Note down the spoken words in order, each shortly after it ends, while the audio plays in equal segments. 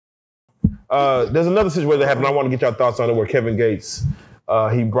There's another situation that happened. I want to get your thoughts on it where Kevin Gates,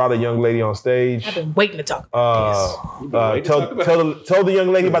 he brought a young lady on stage. I've been waiting to talk about this. Told the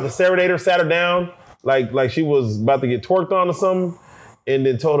young lady about to serenade her, sat her down like she was about to get twerked on or something, and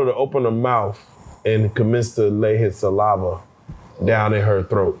then told her to open her mouth and commenced to lay his saliva down in her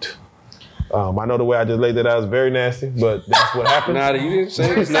throat. I know the way I just laid that out is very nasty, but that's what happened. Nah, you didn't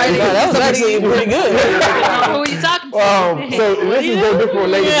say it. That was actually pretty good. Who are you talking to? So this is no different for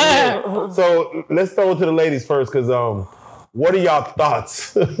ladies and men. So let's throw it to the ladies first, because what are y'all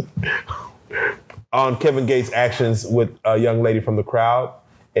thoughts on Kevin Gates' actions with a young lady from the crowd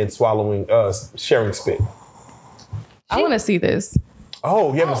and sharing spit? I want to see this.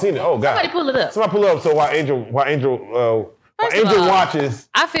 Oh, you haven't seen it? Oh, God. Somebody pull it up. Somebody pull it up so while Angel watches.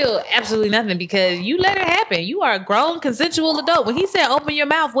 I feel absolutely nothing because you let it happen. You are a grown, consensual adult. When he said open your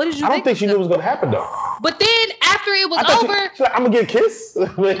mouth, what did you think? I don't think she knew it was going to happen, though. But then after it was over... She's like, I'm going to get a kiss? No,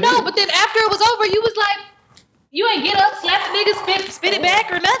 but then after it was over, you was like, you ain't get up, slap the nigga, spit it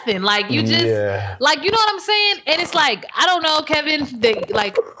back or nothing. Like, you just... Yeah. Like, you know what I'm saying? And it's like, I don't know, Kevin.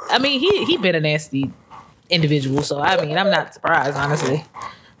 He been a nasty individual, so, I mean, I'm not surprised, honestly.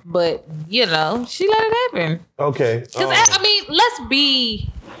 But, you know, she let it happen. Okay. Because, let's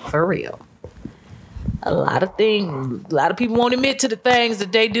be for real. A lot of people won't admit to the things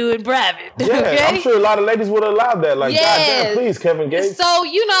that they do in private. Yeah, okay? I'm sure a lot of ladies would allow that. Like, goddamn, please, Kevin Gates. So,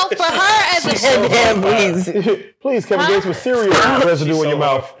 you know, for her as a please, Kevin Gates with cereal residue in your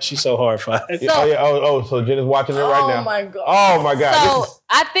mouth. She's so horrified. So Jen is watching it right now. Oh my god. So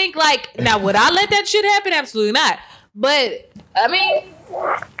I think now would I let that shit happen? Absolutely not. But I mean,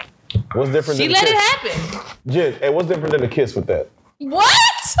 what's different? She let it happen. Jen, hey, what's different than a kiss with that? What?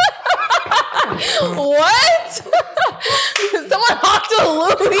 What? Someone hocked a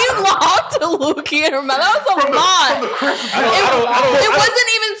loogie. He hocked a loogie in her mouth. That was a lot. It wasn't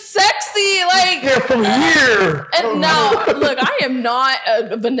even sexy. Like, yeah, from here. No, look, I am not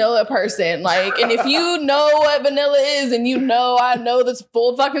a vanilla person. Like, and if you know what vanilla is, and you know I know this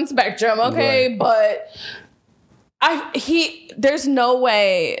full fucking spectrum, okay? Right. But there's no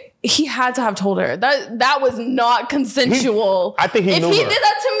way. He had to have told her that was not consensual. I think he knew If he her. did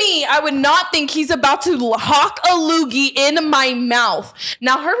that to me, I would not think he's about to hawk a loogie in my mouth.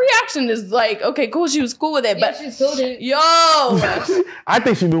 Now her reaction is like, okay, cool. She was cool with it, but she's cool with it. Yo, I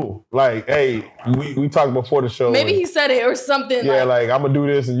think she knew. Like, hey, we talked before the show. Maybe he said it or something. Yeah, like I'm gonna do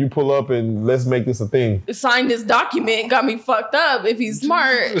this, and you pull up, and let's make this a thing. Signed this document, got me fucked up. If he's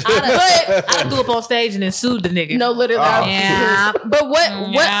smart, I'd do up on stage and then sue the nigga. No, literally. Yeah. But what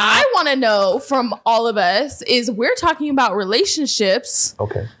I want to know from all of us is we're talking about relationships.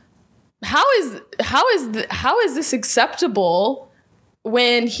 Okay. How is this acceptable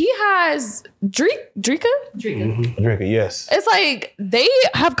when he has Drika? Mm-hmm. Drika, yes. It's like they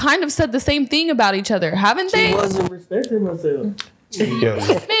have kind of said the same thing about each other, haven't they? She wasn't respecting herself. Yeah.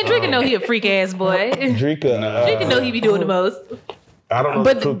 Man, Drika know he a freak ass boy. Drika know he be doing the most. I don't know.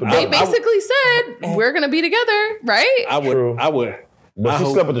 But they basically said we're gonna be together, right? I would. But she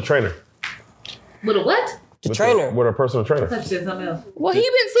slept with the trainer. With a what? The trainer. With her personal trainer. Something else. Well, he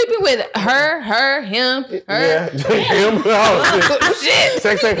been sleeping with her, him, her. Yeah, him. Oh, shit.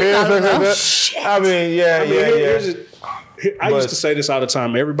 Sex, him. I mean, yeah. I used to say this all the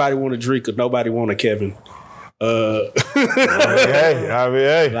time. Everybody want a Drika, nobody want a Kevin. Hey.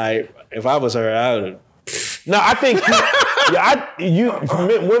 Like, if I was her, I would. No, I think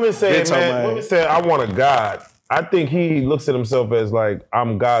women say, I want a God. I think he looks at himself as like,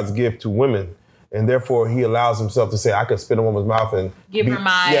 I'm God's gift to women. And therefore, he allows himself to say, I could spit in a woman's mouth and give her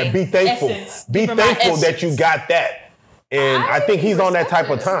my be thankful. Essence. Be thankful that you got that. And I think he's on that type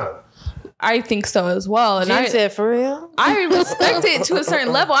of time. I think so as well. And I said, for real? I respect it to a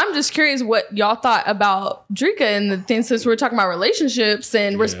certain level. I'm just curious what y'all thought about Drika and the thing, since we're talking about relationships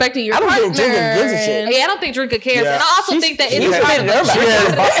and respecting your partner. Think Drika gives a shit. Yeah, I don't think Drika cares. And I also think that it is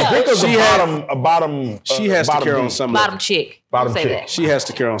She has to care on some level. Bottom chick. Bottom chick. She has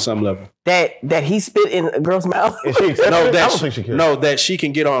to care on some level. That he spit in a girl's mouth. I don't think she cares. No, that she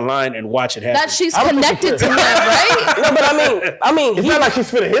can get online and watch it happen. That she's connected to him, right? No, but I mean, it's not like she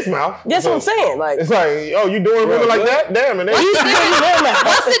spit in his mouth. That's what I'm saying. Like, it's like, oh, you doing women like that? Damn, and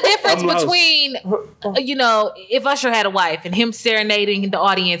what's the difference between, if Usher had a wife and him serenading the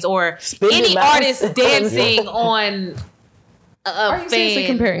audience, or any artist dancing on Are you seriously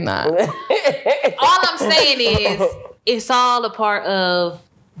comparing that? All I'm saying is, it's all a part of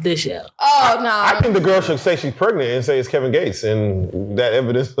the show. Oh, no. I think the girl should say she's pregnant and say it's Kevin Gates, and that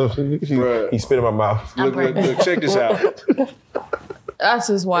evidence of he spit in my mouth. Look, check this out. That's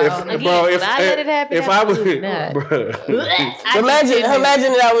just wild. If I let it happen, if I was, Imagine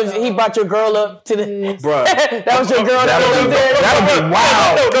that he brought your girl up to the. bro, That was your girl. That'd be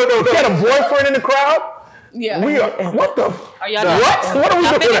wild. No. You had a boyfriend in the crowd? Yeah. We are, what the? Are y'all What are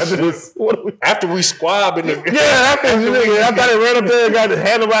we doing after this? What are we? after we squab in the After I thought it ran up there and got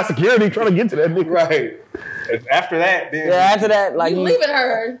handled by security trying to get to that nigga. right. After that, then After that, like You leaving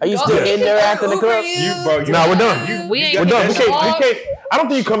her? Are you still in there after the club? Nah, we're done. We ain't We're done. We gonna can't. I don't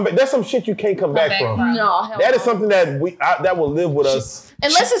think you come back. There's some shit you can't come back from. No, hell That no. is something that that will live with us.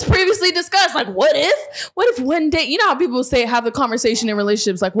 Unless it's previously discussed, like what if one day, you know how people say have the conversation in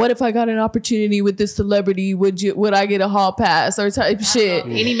relationships, like what if I got an opportunity with this celebrity, would I get a hall pass or type shit?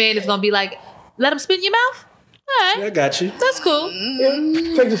 Any man is gonna be like, let him spit in your mouth. All right, I got you, that's cool.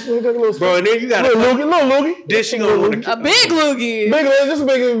 Take this little bro. And then you got little loogie. Then she gonna want A big loogie. Just a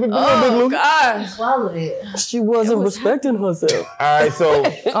big Oh loogie. gosh. Swallowed it. She wasn't respecting herself. All right, so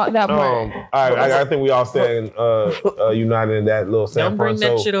That part. all right, I think we all stand united in that little Don't bring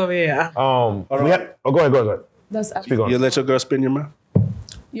standpoint. that shit over here. Go ahead. That's Speak on. You let your girl spin your mouth?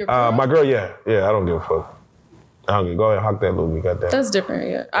 your girl. My girl, yeah, I don't give a fuck. I don't give. Go ahead and hock that loogie, goddamn. That's different,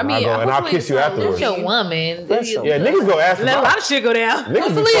 yeah. I mean, and I'll hopefully kiss it's you not afterwards. Your woman. Yeah, niggas go ask Let a about. lot of shit go down. Niggas be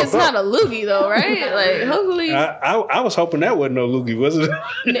Hopefully it's fucked not up. a loogie though, right? Like hopefully I was hoping that wasn't no loogie, was it?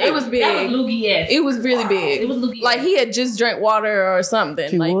 it was big. That was loogie, yes. It was really big. It was loogie. Like he had just drank water or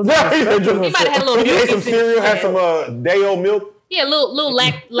something. Like He might have had a little He ate some mucus in cereal, his had ass. some day-old milk, Yeah, little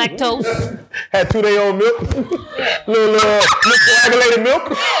lactose. had 2 day-old milk, little coagulated milk.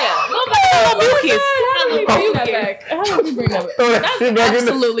 Little mucus. How did we bring that back? Throw that shit back in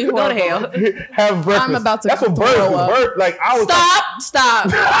there. Absolutely Go to horrible. hell. Have breakfast. I'm about to That's what throw birds up. do. Like I was.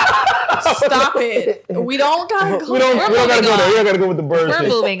 Stop it. We don't gotta go. We don't gotta go there. We don't gotta go with the bird We're shit.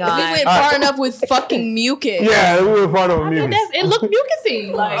 moving We on. went far enough with fucking mucus. Yeah, we were part of a mucus. It looked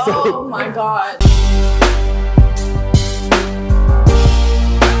mucusy. Like, Oh my god.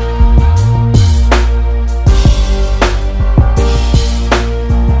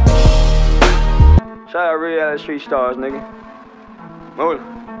 Shout out Reallyfe Street Starz, nigga. Move it.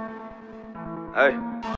 Hey.